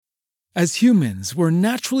As humans, we're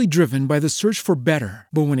naturally driven by the search for better.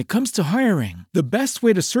 But when it comes to hiring, the best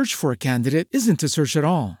way to search for a candidate isn't to search at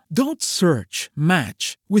all. Don't search,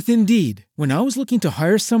 match with Indeed. When I was looking to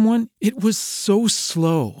hire someone, it was so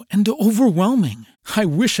slow and overwhelming. I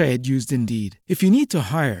wish I had used Indeed. If you need to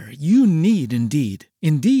hire, you need Indeed.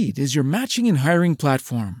 Indeed is your matching and hiring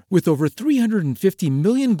platform with over 350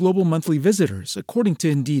 million global monthly visitors, according to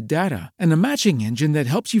Indeed data, and a matching engine that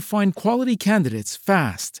helps you find quality candidates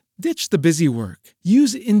fast. Ditch the busy work.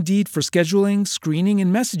 Use Indeed for scheduling, screening,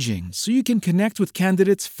 and messaging so you can connect with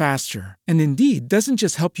candidates faster. And Indeed doesn't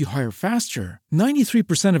just help you hire faster.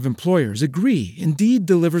 93% of employers agree Indeed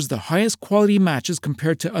delivers the highest quality matches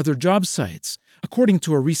compared to other job sites, according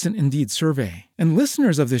to a recent Indeed survey. And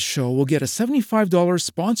listeners of this show will get a $75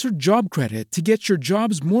 sponsored job credit to get your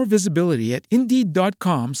jobs more visibility at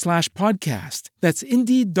Indeed.com/podcast. That's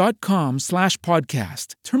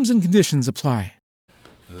Indeed.com/podcast. Terms and conditions apply.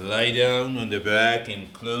 Lie down on the back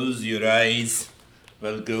and close your eyes.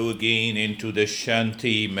 We'll go again into the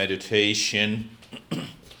Shanti meditation.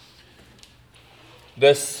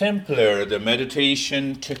 The simpler the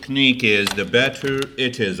meditation technique is, the better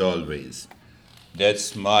it is always.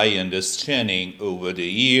 That's my understanding over the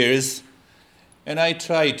years, and I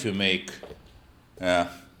try to make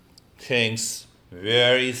things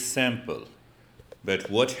very simple. But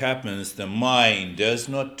what happens, the mind does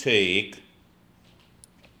not take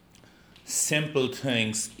simple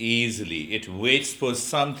things easily. It waits for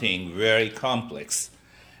something very complex,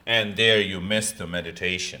 and there you miss the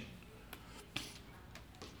meditation.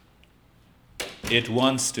 It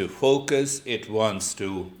wants to focus, it wants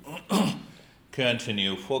to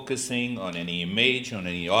continue focusing on any image, on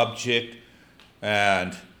any object,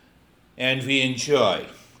 and we enjoy.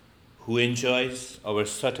 Who enjoys? Our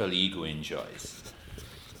subtle ego enjoys.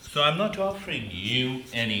 So I'm not offering you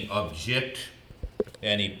any object,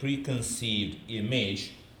 any preconceived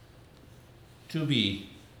image to be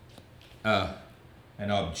an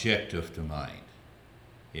object of the mind.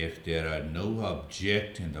 If there are no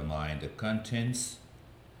object in the mind, the contents,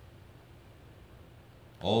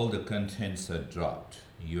 all the contents are dropped.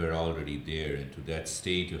 You are already there into that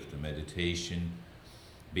state of the meditation.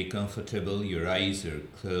 Be comfortable, your eyes are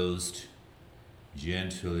closed.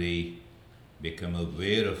 Gently become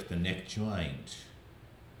aware of the neck joint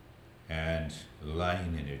and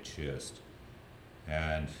line in your chest,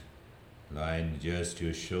 and line just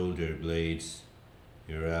your shoulder blades,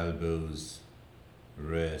 your elbows,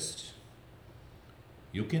 wrist.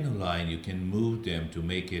 You can align, you can move them to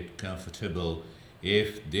make it comfortable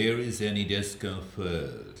if there is any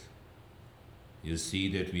discomfort. You see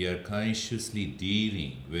that we are consciously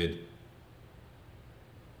dealing with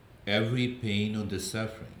every pain or the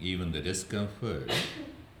suffering, even the discomfort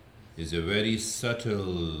is a very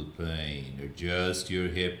subtle pain, or just your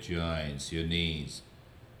hip joints, your knees,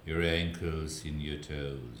 your ankles, and your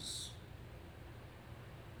toes.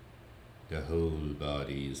 The whole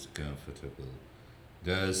body is comfortable.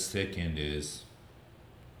 The second is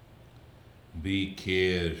be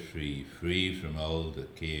carefree, free from all the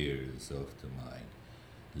cares of the mind.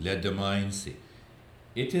 Let the mind see.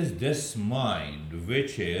 It is this mind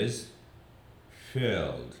which is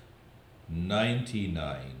filled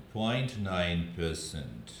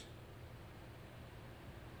 99.9%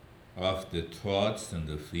 of the thoughts and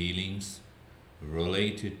the feelings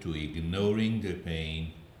related to ignoring the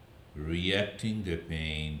pain, reacting the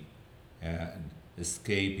pain, and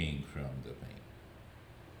escaping from the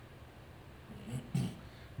pain.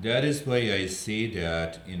 That is why I say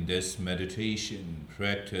that in this meditation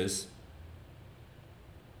practice,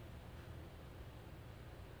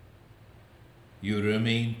 you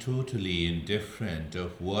remain totally indifferent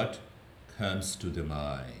of what comes to the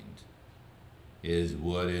mind.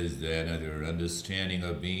 What is the another understanding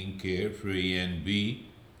of being carefree and be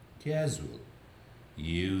casual.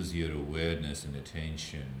 Use your awareness and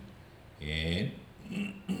attention in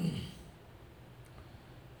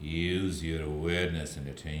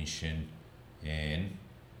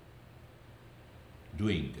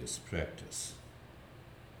doing this practice.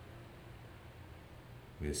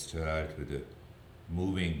 We start with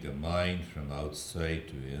moving the mind from outside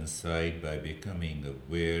to inside by becoming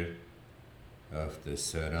aware of the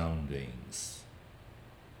surroundings.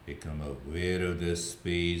 Become aware of the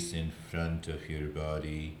space in front of your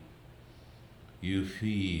body. You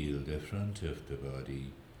feel the front of the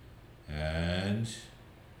body and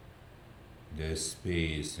the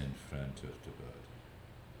space in front of the body.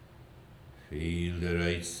 Feel the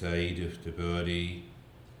right side of the body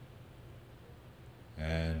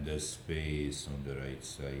and the space on the right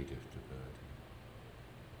side of the body.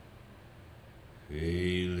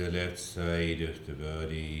 Feel the left side of the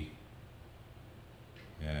body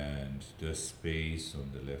and the space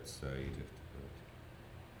on the left side of the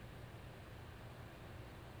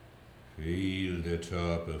body. Feel the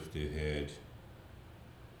top of the head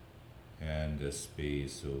and the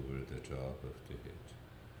space over the top of the head.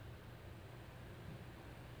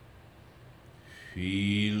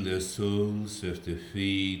 Feel the soles of the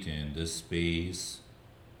feet and the space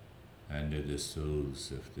under the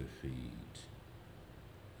soles of the feet.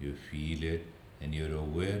 You feel it, and your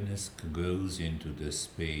awareness goes into the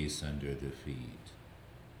space under the feet.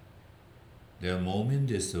 The moment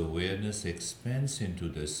this awareness expands into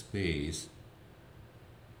the space,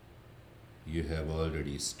 you have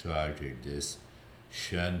already started this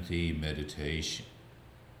Shanti meditation.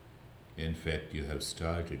 In fact, you have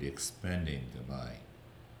started expanding the mind.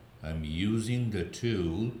 I'm using the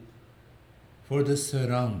tool for the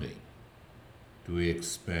surrounding to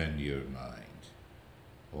expand your mind.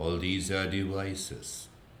 All these are devices.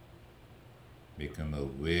 Become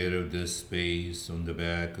aware of the space on the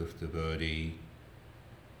back of the body.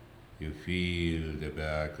 You feel the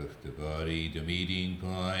back of the body, the meeting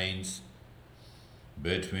points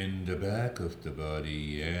between the back of the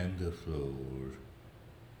body and the floor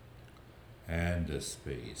and the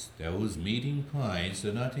space. Those meeting points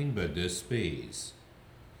are nothing but the space.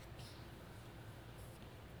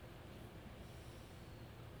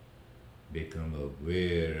 Become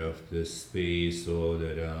aware of the space all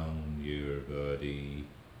around your body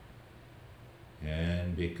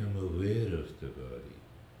and become aware of the body.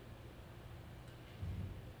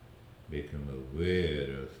 Become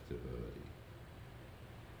aware of the body.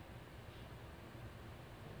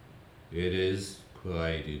 It is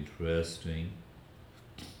quite interesting,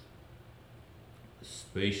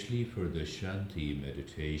 especially for the Shanti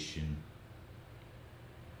meditation,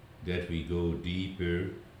 that we go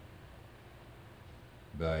deeper.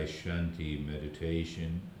 By Shanti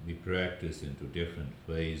meditation, we practice into different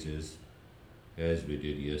phases, as we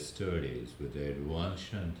did yesterday's with the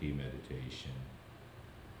advanced Shanti meditation.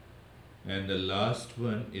 And the last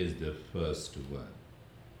one is the first one,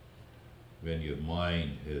 when your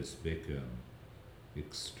mind has become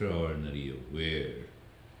extraordinarily aware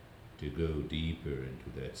to go deeper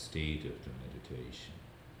into that state of the meditation.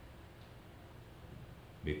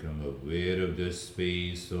 Become aware of the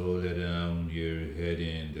space all around your head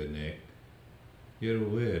and the neck. Your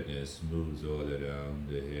awareness moves all around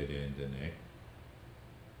the head and the neck.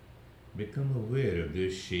 Become aware of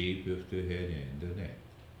the shape of the head and the neck.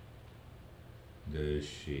 The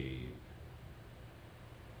shape.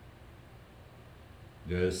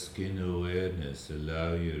 The skin awareness.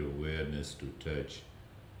 Allow your awareness to touch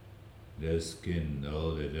the skin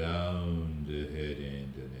all around the head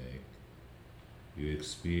and the neck. You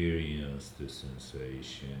experience the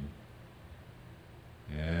sensation,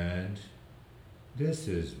 and this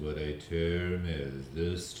is what I term as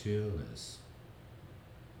the stillness.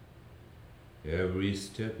 Every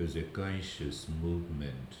step is a conscious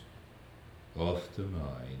movement of the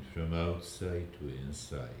mind from outside to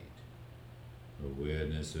inside.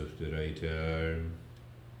 Awareness of the right arm,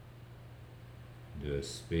 the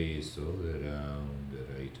space all around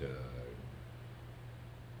the right arm.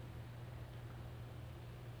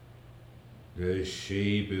 The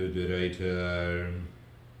shape of the right arm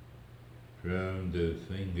from the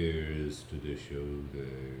fingers to the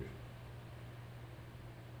shoulder.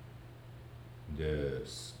 The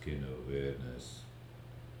skin awareness,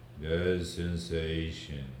 the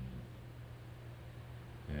sensation,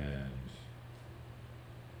 and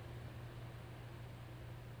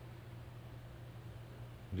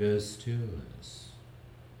the stillness.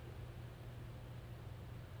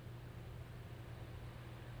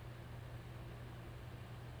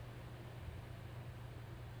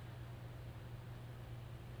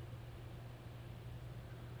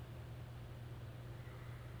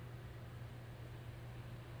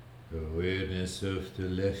 Awareness of the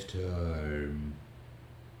left arm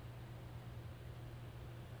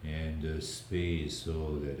and the space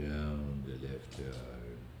all around the left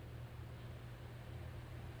arm.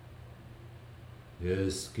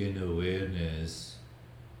 The skin awareness,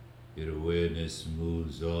 your awareness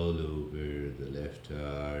moves all over the left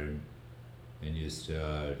arm and you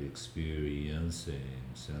start experiencing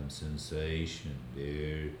some sensation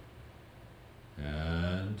there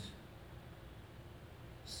and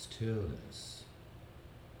stillness.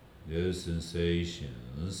 Those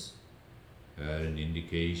sensations are an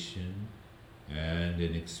indication and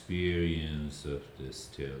an experience of the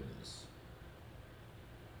stillness.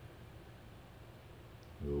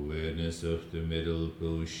 Awareness of the middle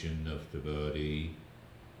portion of the body,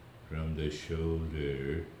 from the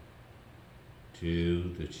shoulder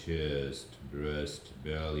to the chest, breast,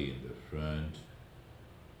 belly in the front,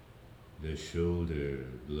 the shoulder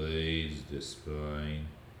blades, the spine,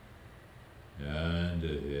 and the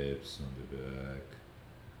hips on the back.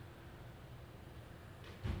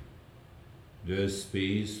 The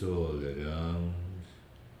space all around,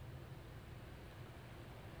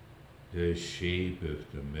 the shape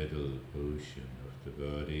of the middle portion of the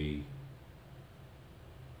body.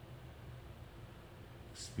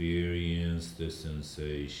 Experience the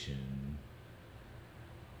sensation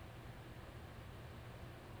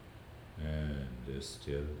and the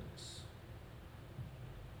stillness.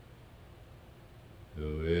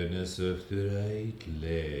 Awareness of the right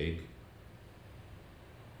leg,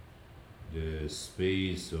 the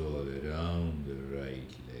space all around the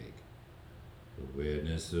right leg.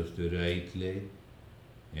 Awareness of the right leg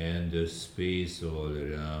and the space all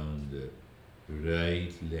around the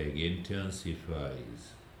right leg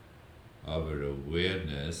intensifies our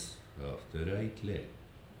awareness of the right leg.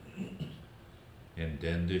 And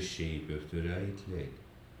then the shape of the right leg.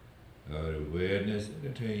 Our awareness and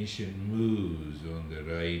attention moves on the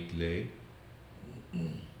right leg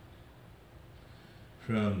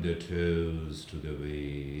from the toes to the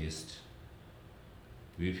waist.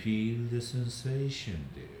 We feel the sensation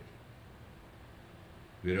there.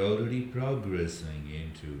 We're already progressing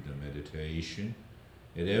into the meditation.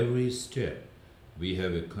 At every step, we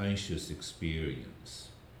have a conscious experience.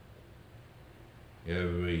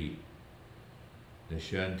 The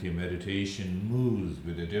Shanti meditation moves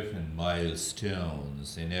with the different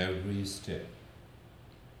milestones in every step.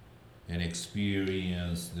 And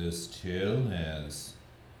experience the stillness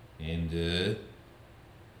in the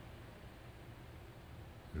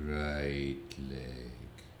right leg.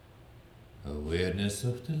 Awareness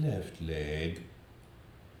of the left leg.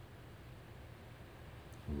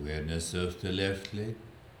 Awareness of the left leg.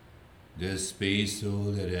 The space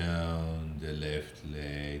all around the left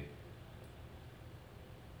leg.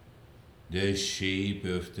 The shape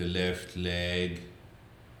of the left leg.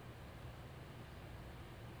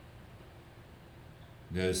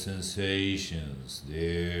 The sensations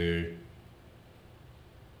there.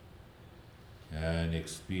 And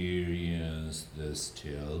experience the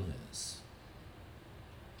stillness.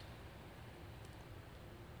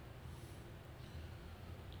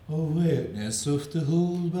 Awareness of the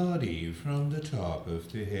whole body from the top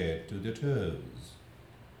of the head to the toes.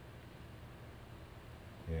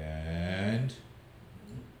 And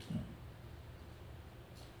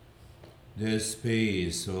the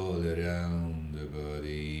space all around the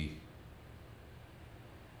body.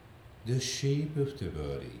 The shape of the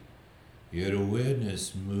body. Your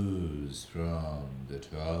awareness moves from the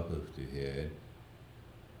top of the head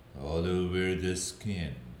all over the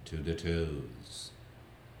skin to the toes.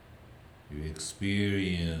 You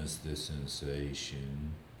experience the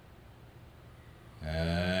sensation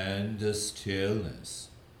and the stillness.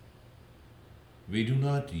 We do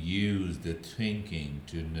not use the thinking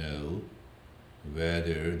to know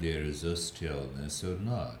whether there is a stillness or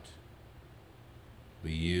not.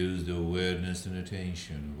 We use the awareness and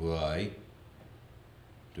attention. Why?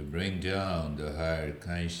 To bring down the higher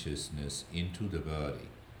consciousness into the body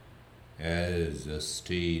as a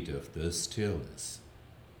state of the stillness.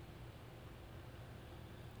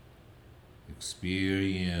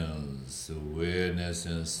 Experience awareness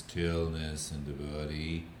and stillness in the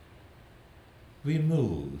body. We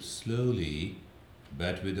move slowly,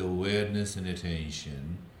 but with awareness and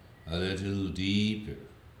attention, a little deeper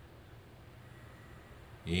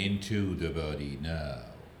into the body now.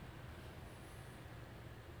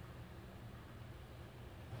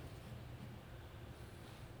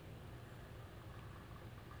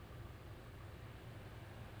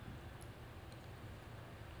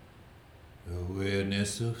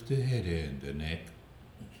 Awareness of the head and the neck,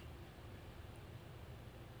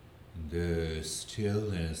 the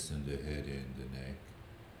stillness in the head and the neck.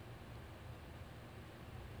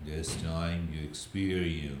 This time you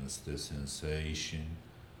experience the sensation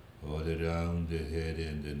all around the head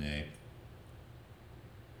and the neck.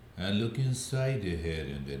 And look inside the head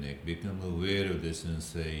and the neck. Become aware of the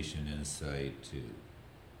sensation inside too.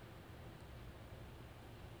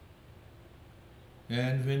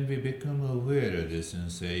 And when we become aware of the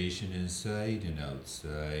sensation inside and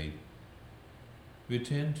outside, we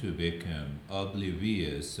tend to become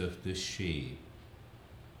oblivious of the shape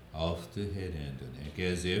of the head and the neck,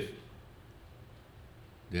 as if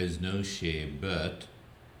there's no shape but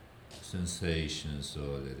sensations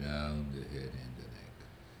all around the head and the neck.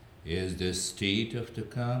 Is the state of the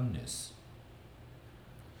calmness.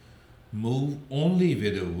 Move only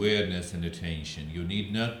with awareness and attention. You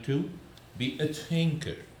need not to be a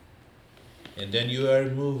thinker, and then you are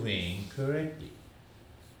moving correctly.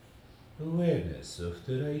 Awareness of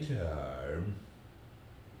the right arm.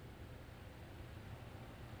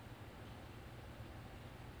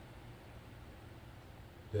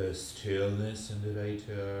 The stillness in the right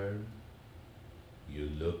arm. You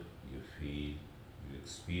look, you feel, you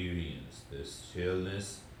experience the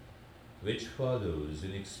stillness which follows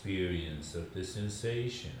an experience of the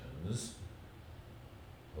sensations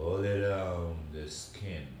all around the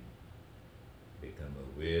skin. Become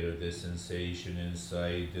aware of the sensation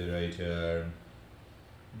inside the right arm.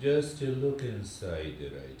 Just to look inside the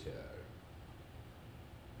right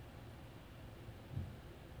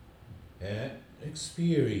arm. And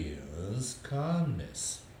experience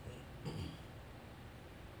calmness.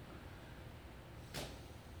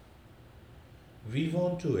 We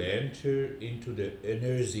want to enter into the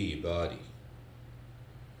energy body.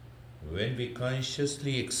 When we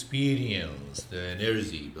consciously experience the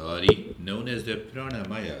energy body, known as the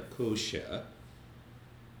pranamaya kosha,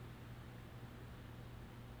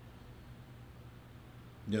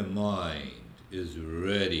 the mind is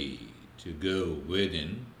ready to go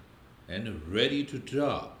within and ready to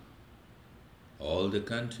drop all the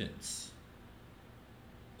contents.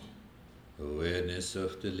 Awareness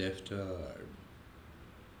of the left arm.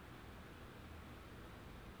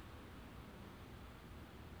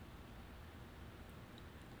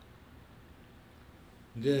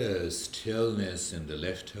 The stillness in the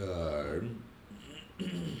left arm.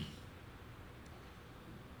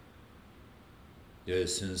 The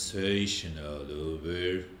sensation all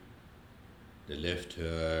over the left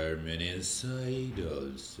arm and inside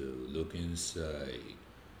also. Look inside.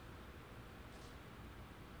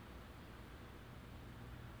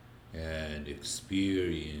 And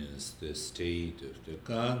experience the state of the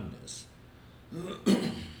calmness.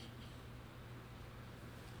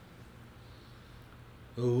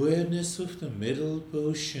 Awareness of the middle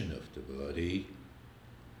portion of the body.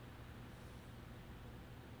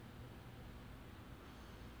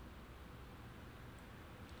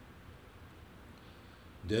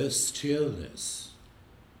 The stillness.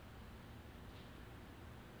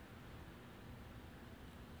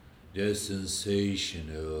 The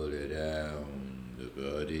sensation all around the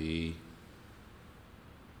body.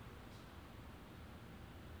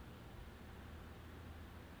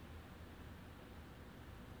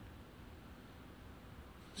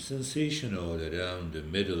 Sensation all around the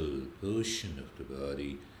middle portion of the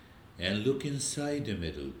body, and look inside the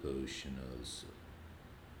middle portion also.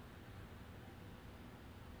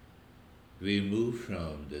 We move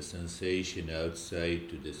from the sensation outside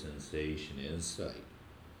to the sensation inside.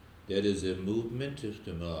 That is a movement of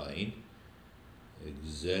the mind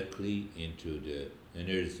exactly into the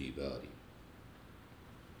energy body.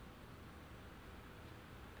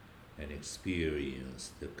 And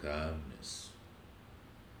experience the calmness.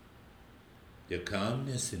 The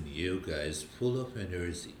calmness in yoga is full of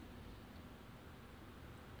energy.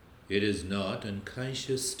 It is not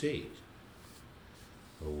unconscious state.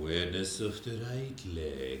 Awareness of the right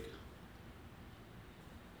leg.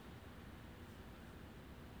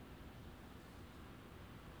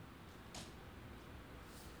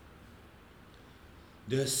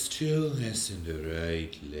 The stillness in the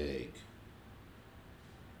right leg.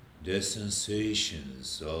 The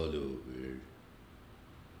sensations all over.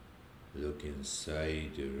 Look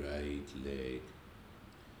inside the right leg.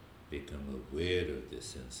 Become aware of the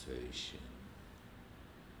sensation.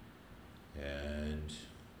 And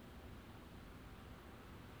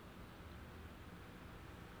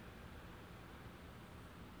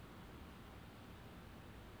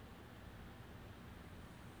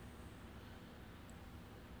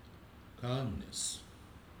calmness.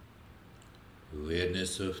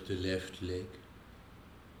 Awareness of the left leg.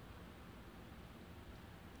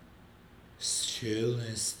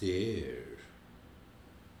 Stillness there.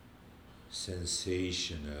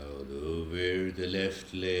 Sensation all over the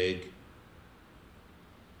left leg.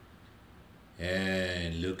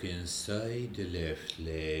 And look inside the left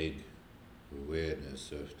leg.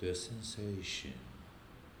 Awareness of the sensation.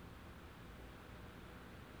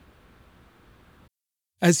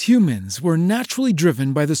 As humans, we're naturally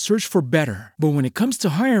driven by the search for better. But when it comes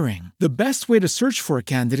to hiring, the best way to search for a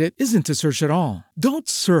candidate isn't to search at all. Don't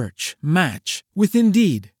search, match with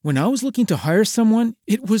Indeed. When I was looking to hire someone,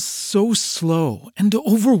 it was so slow and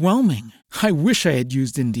overwhelming. I wish I had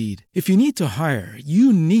used Indeed. If you need to hire,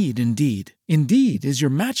 you need Indeed. Indeed is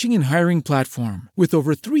your matching and hiring platform with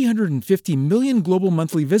over 350 million global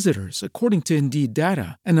monthly visitors, according to Indeed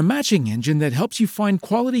data, and a matching engine that helps you find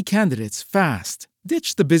quality candidates fast.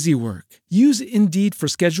 Ditch the busy work. Use Indeed for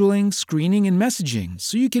scheduling, screening, and messaging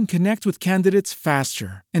so you can connect with candidates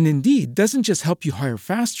faster. And Indeed doesn't just help you hire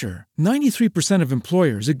faster. 93% of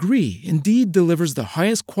employers agree Indeed delivers the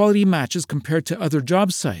highest quality matches compared to other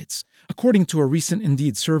job sites, according to a recent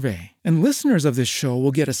Indeed survey. And listeners of this show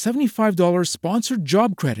will get a $75 sponsored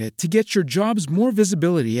job credit to get your jobs more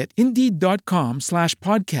visibility at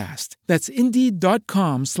Indeed.com/podcast. That's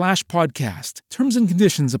Indeed.com/podcast. Terms and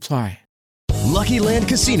conditions apply. Lucky Land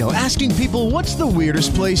Casino, asking people, what's the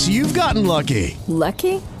weirdest place you've gotten lucky?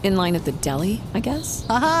 Lucky? In line at the deli, I guess?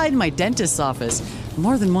 Aha, in my dentist's office.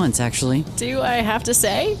 More than once, actually. Do I have to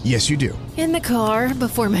say? Yes, you do. In the car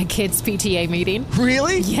before my kids' PTA meeting.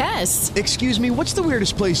 Really? Yes. Excuse me, what's the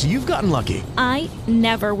weirdest place you've gotten lucky? I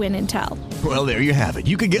never win and tell. Well, there you have it.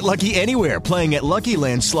 You can get lucky anywhere, playing at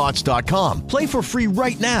LuckyLandSlots.com. Play for free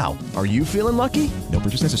right now. Are you feeling lucky? No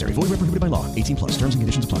purchase necessary. Void where prohibited by law. 18 plus. Terms and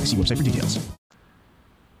conditions apply. See website for details.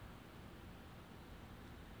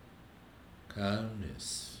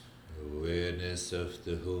 Calmness, awareness of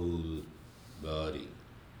the whole body,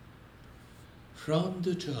 from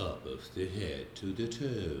the top of the head to the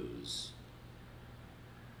toes.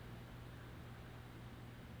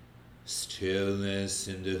 Stillness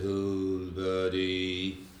in the whole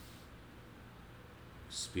body.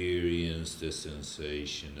 Experience the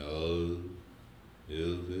sensation all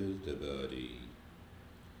over the body.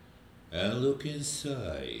 And look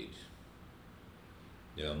inside.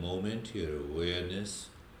 The moment your awareness,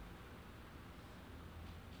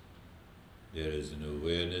 there is an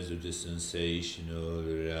awareness of the sensation all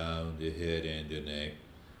around the head and the neck.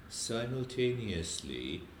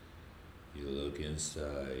 Simultaneously, you look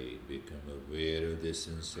inside, become aware of the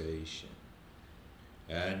sensation,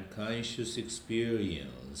 and conscious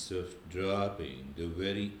experience of dropping the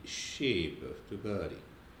very shape of the body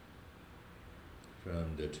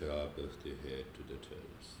from the top of the head to the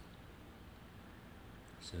toes.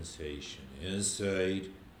 Sensation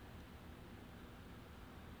inside,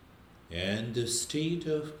 and the state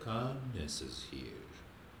of calmness is here.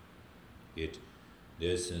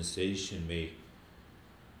 The sensation may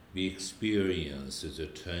be experienced as a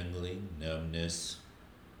tingling, numbness,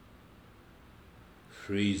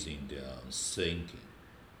 freezing down, sinking.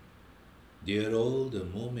 They are all the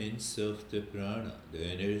moments of the prana, the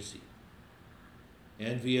energy,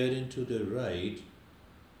 and we are into the right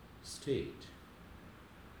state.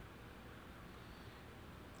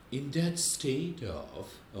 In that state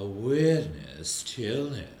of awareness,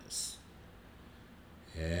 stillness,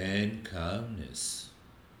 and calmness,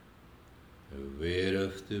 aware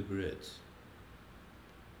of the breath,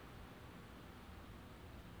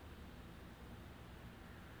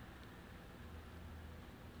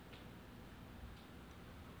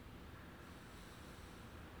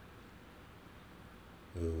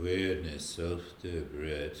 awareness of the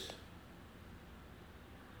breath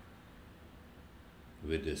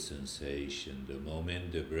with the sensation. The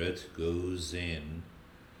moment the breath goes in,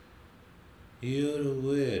 your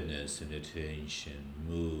awareness and attention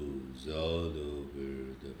moves all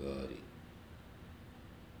over the body,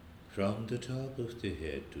 from the top of the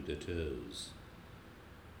head to the toes.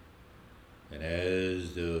 And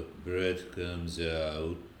as the breath comes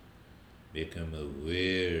out, become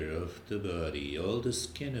aware of the body, all the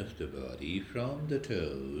skin of the body, from the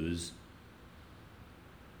toes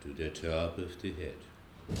to the top of the head.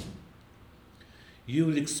 You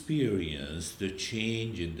will experience the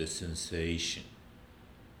change in the sensation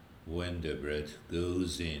when the breath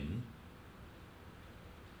goes in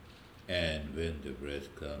and when the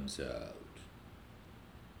breath comes out,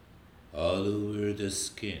 all over the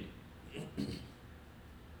skin.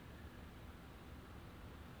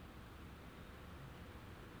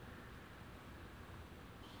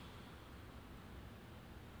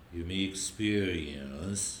 You may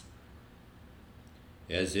experience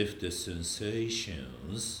as if the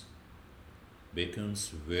sensations becomes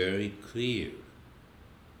very clear.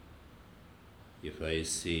 If I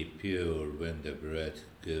say pure when the breath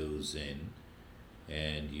goes in,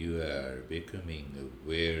 and you are becoming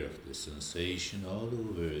aware of the sensation all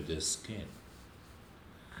over the skin.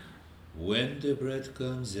 When the breath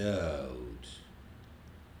comes out,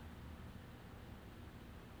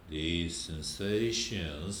 these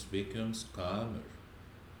sensations becomes calmer.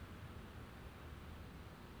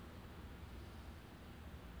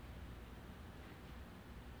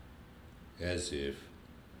 As if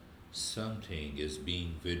something is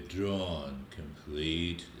being withdrawn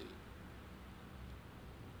completely.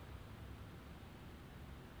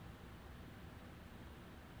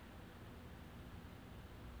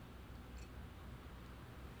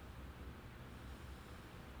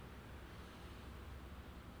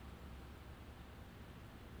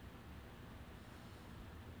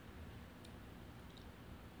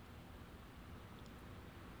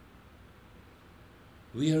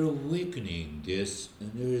 We are awakening this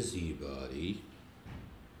energy body.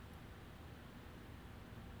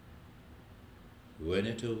 When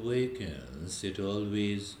it awakens, it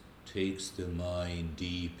always takes the mind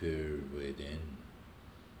deeper within.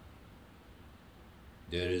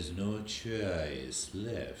 There is no choice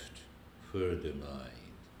left for the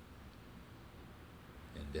mind.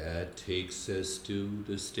 And that takes us to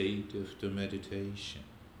the state of the meditation.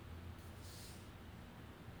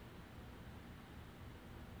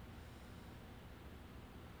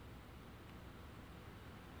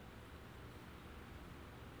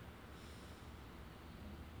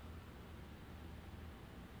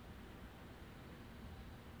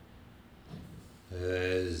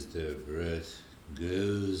 As the breath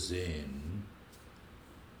goes in,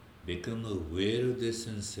 become aware of the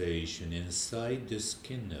sensation inside the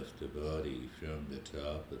skin of the body from the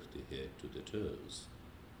top of the head to the toes.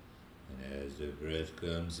 And as the breath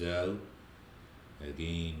comes out,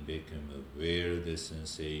 again become aware of the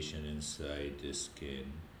sensation inside the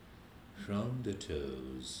skin from the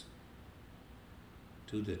toes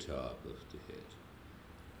to the top of the head.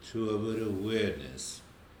 Through our awareness,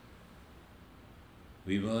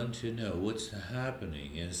 we want to know what's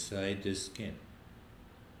happening inside the skin.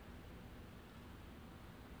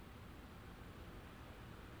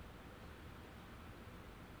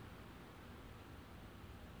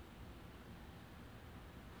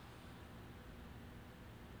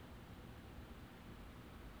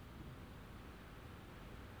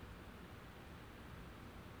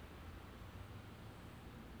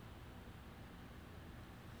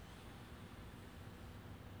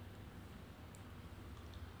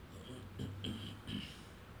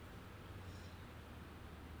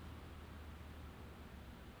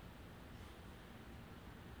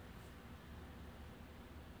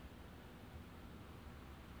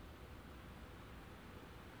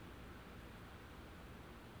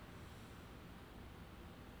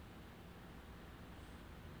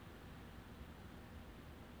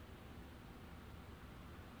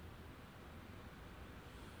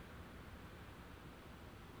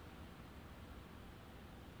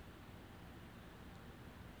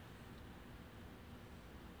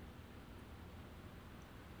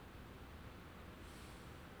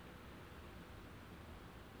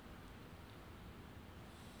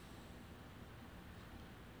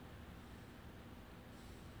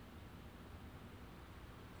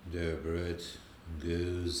 The breath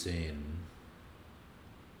goes in.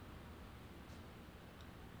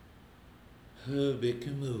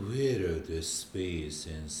 Become aware of the space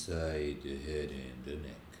inside the head and the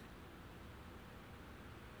neck.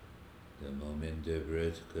 The moment the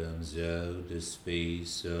breath comes out, the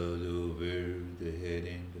space all over the head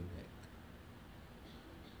and the neck.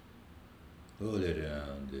 All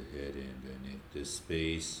around the head and the neck, the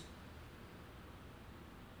space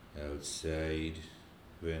outside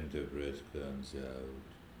when the breath comes out.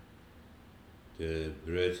 The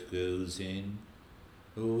breath goes in,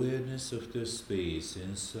 awareness of the space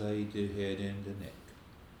inside the head and the neck.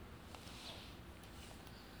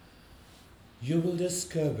 You will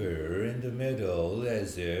discover in the middle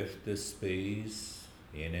as if the space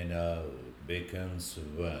in and out becomes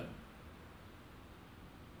one.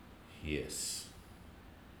 Yes.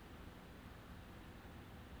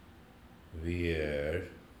 We are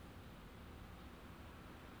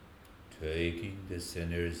taking this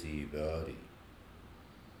energy body.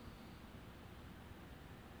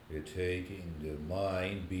 We're taking the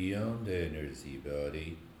mind beyond the energy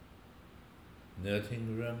body.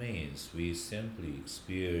 Nothing remains. We simply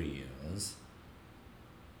experience.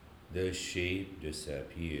 The shape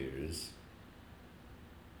disappears.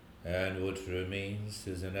 And what remains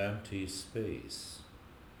is an empty space.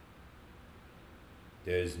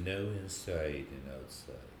 There's no inside and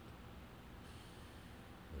outside.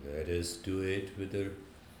 Let us do it with the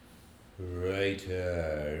right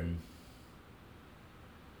arm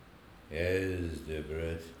as the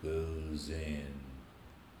breath goes in.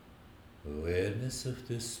 Awareness of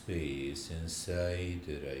the space inside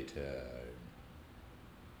the right arm,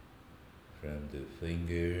 from the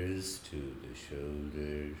fingers to the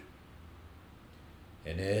shoulder.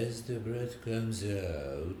 And as the breath comes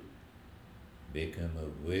out, become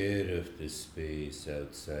aware of the space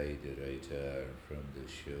outside the right arm, from the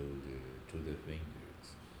shoulder to the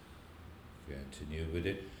fingers. Continue with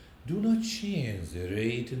it. Do not change the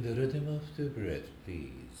rate and the rhythm of the breath,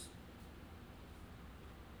 please.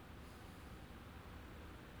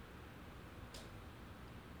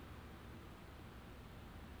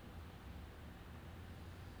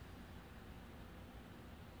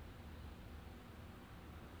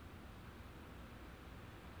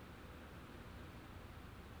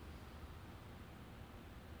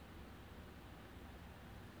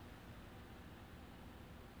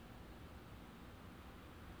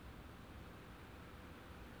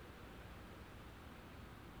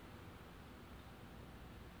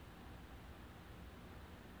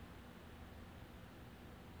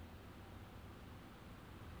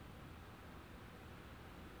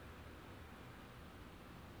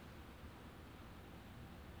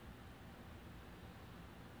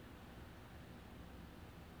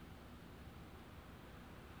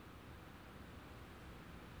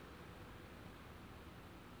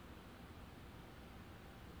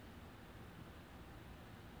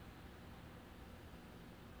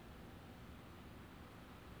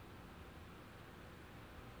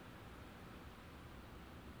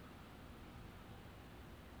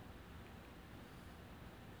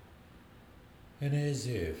 And as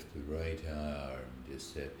if the right arm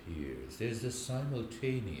disappears, there's a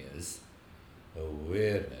simultaneous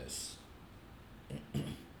awareness.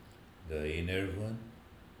 The inner one,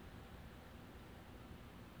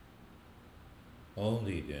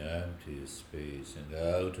 only the empty space, and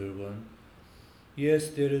the outer one, yes,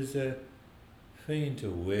 there is a faint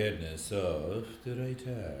awareness of the right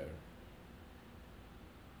arm.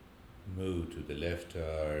 Move to the left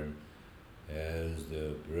arm as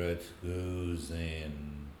the breath goes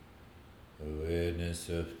in. Awareness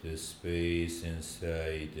of the space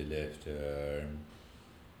inside the left arm,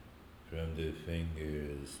 from the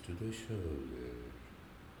fingers to the shoulder.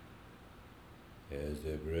 As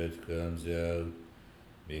the breath comes out,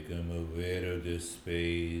 become aware of the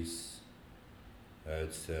space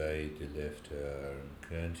outside the left arm.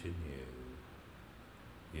 Continue.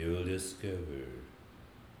 You will discover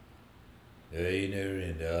the inner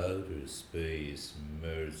and outer space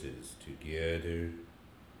merges together.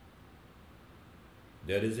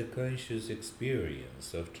 That is a conscious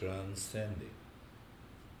experience of transcending.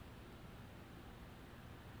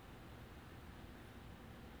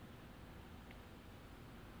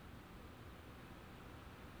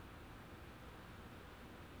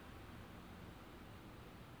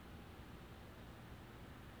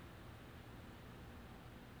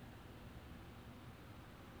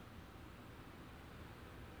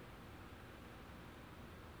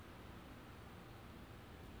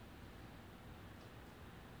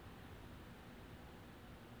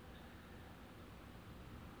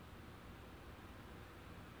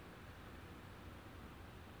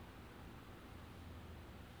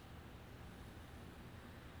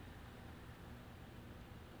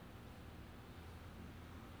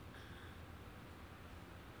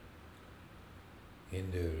 In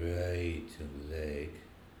the right leg,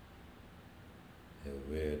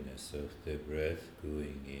 awareness of the breath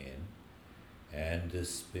going in and the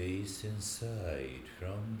space inside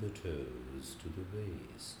from the toes to the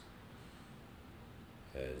waist.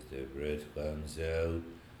 As the breath comes out,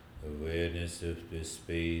 awareness of the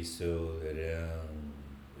space all around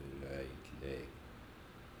the right leg.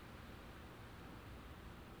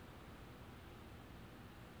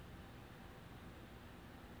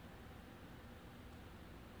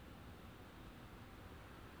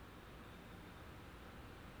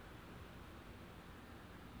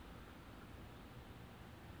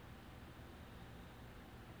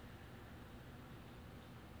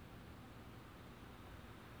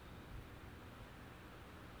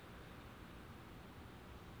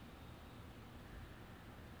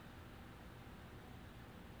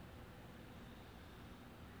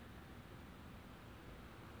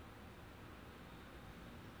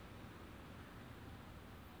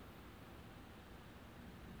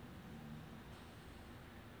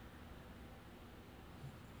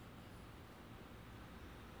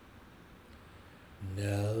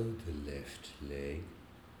 Now the left leg,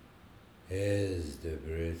 as the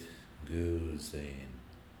breath goes in,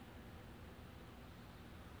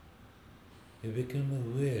 you become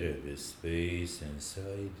aware of the space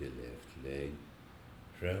inside the left leg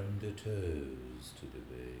from the toes to the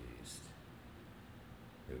waist.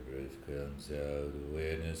 The breath comes out,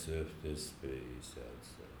 awareness of the space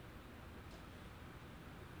outside.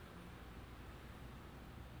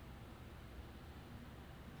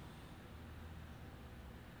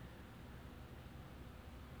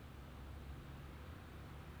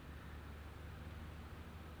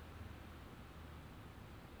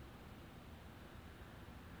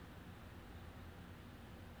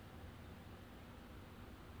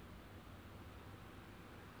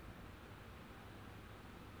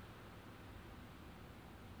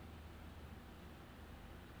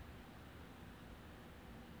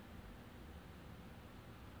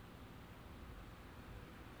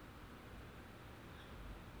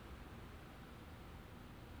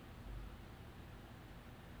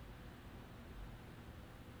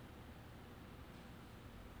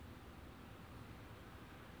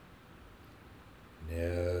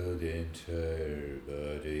 Now the entire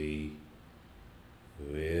body,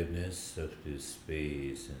 awareness of the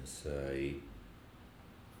space inside,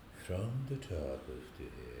 from the top of the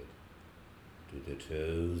head to the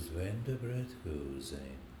toes when the breath goes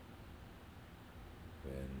in.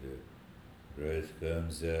 When the breath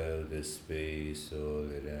comes out, the space all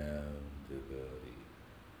around the body.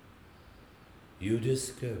 You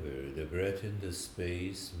discover the breath and the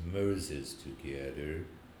space merges together,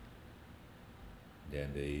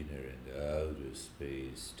 then the inner and the outer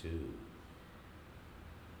space too.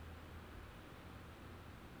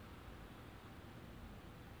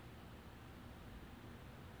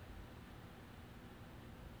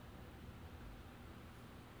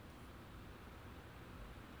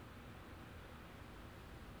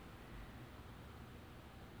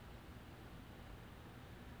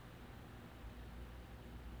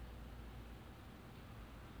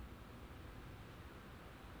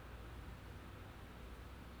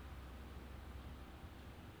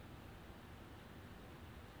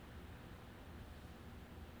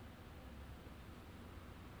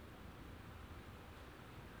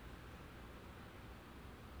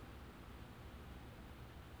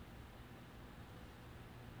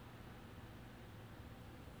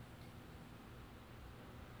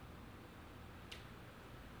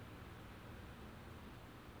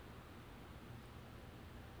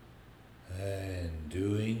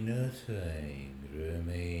 time,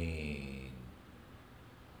 remain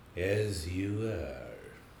as you are.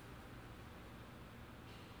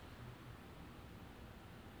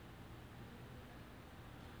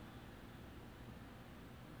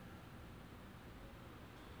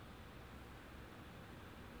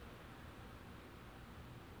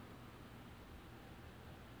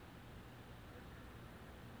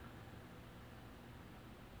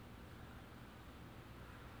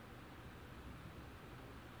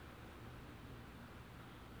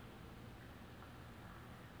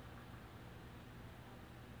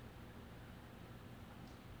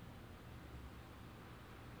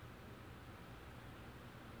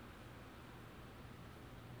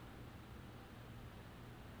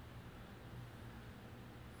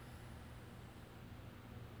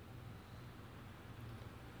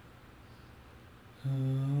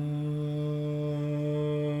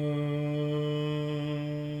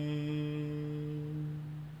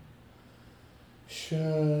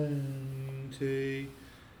 Shanti,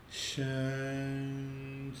 Shanti,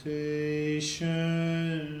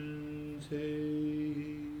 Shanti.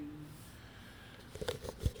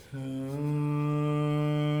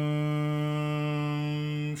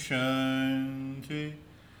 Shanti,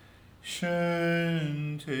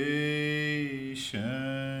 Shanti, Shanti.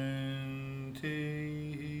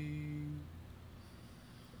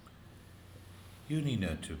 You need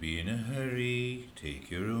not to be in a hurry. Take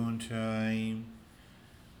your own time.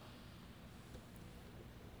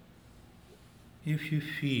 If you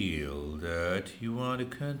feel that you want to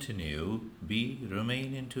continue,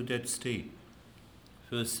 remain into that state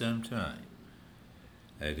for some time.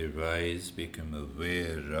 Otherwise, become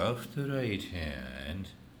aware of the right hand,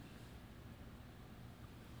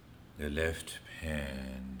 the left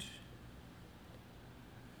hand.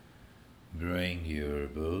 Bring your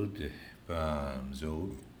both palms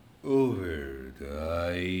over the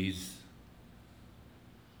eyes.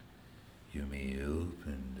 You may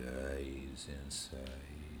open the eyes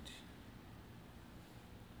inside.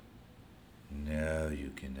 Now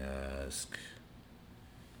you can ask,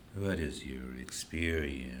 what is your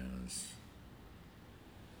experience?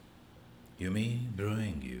 You may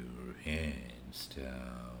bring your hands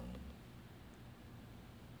down.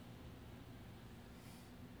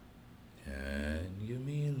 And you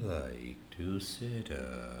may like to sit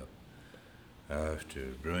up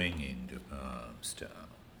after bringing the palms down.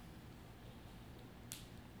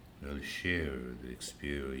 We'll share the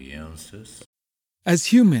experiences.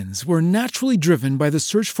 As humans, we're naturally driven by the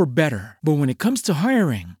search for better. But when it comes to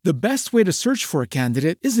hiring, the best way to search for a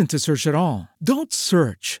candidate isn't to search at all. Don't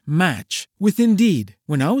search, match with Indeed.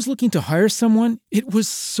 When I was looking to hire someone, it was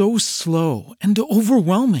so slow and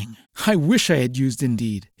overwhelming. I wish I had used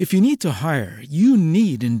Indeed. If you need to hire, you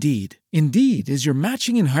need Indeed. Indeed is your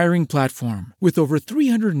matching and hiring platform with over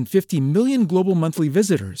 350 million global monthly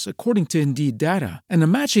visitors, according to Indeed data, and a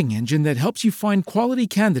matching engine that helps you find quality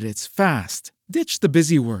candidates fast. Ditch the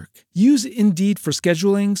busy work. Use Indeed for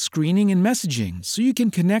scheduling, screening, and messaging so you can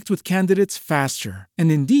connect with candidates faster. And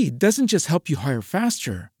Indeed doesn't just help you hire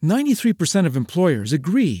faster. 93% of employers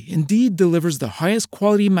agree Indeed delivers the highest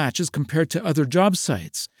quality matches compared to other job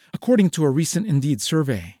sites, according to a recent Indeed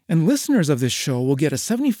survey. And listeners of this show will get a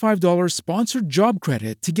 $75 sponsored job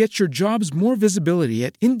credit to get your jobs more visibility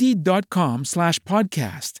at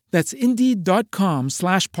Indeed.com/podcast. That's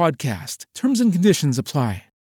Indeed.com/podcast. Terms and conditions apply.